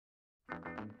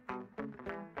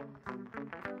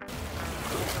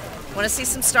Want to see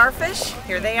some starfish?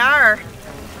 Here they are.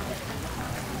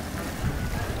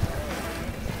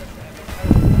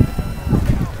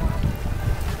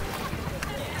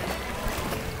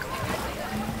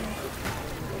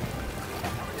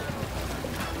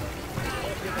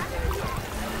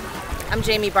 I'm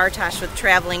Jamie Bartosch with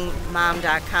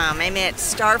TravelingMom.com. I'm at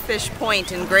Starfish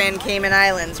Point in Grand Cayman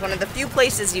Islands, one of the few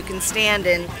places you can stand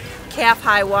in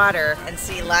calf-high water and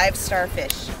see live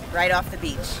starfish right off the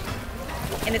beach.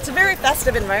 And it's a very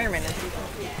festive environment, as you can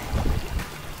see.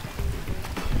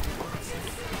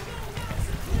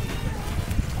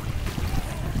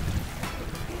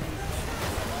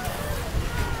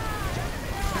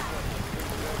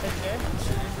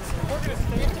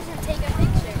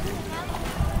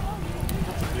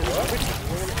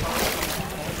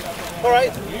 All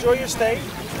right, enjoy your stay.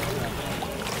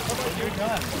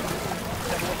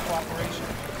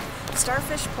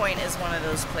 Starfish Point is one of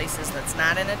those places that's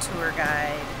not in a tour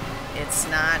guide. It's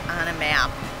not on a map.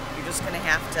 You're just going to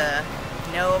have to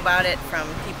know about it from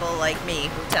people like me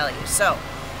who tell you. So,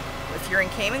 if you're in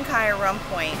Cayman Rum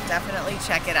Point, definitely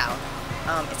check it out.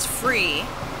 It's free.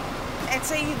 I'd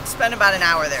say you spend about an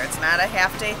hour there. It's not a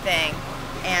half-day thing.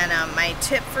 And my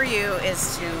tip for you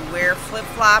is to wear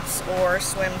flip-flops or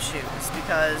swim shoes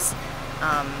because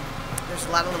there's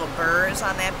a lot of little burrs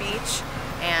on that beach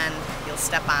and you'll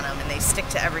step on them and they stick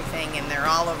to everything and they're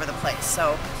all over the place.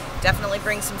 So definitely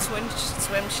bring some swim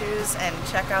shoes and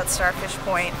check out Starfish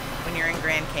Point when you're in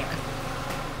Grand Cayman.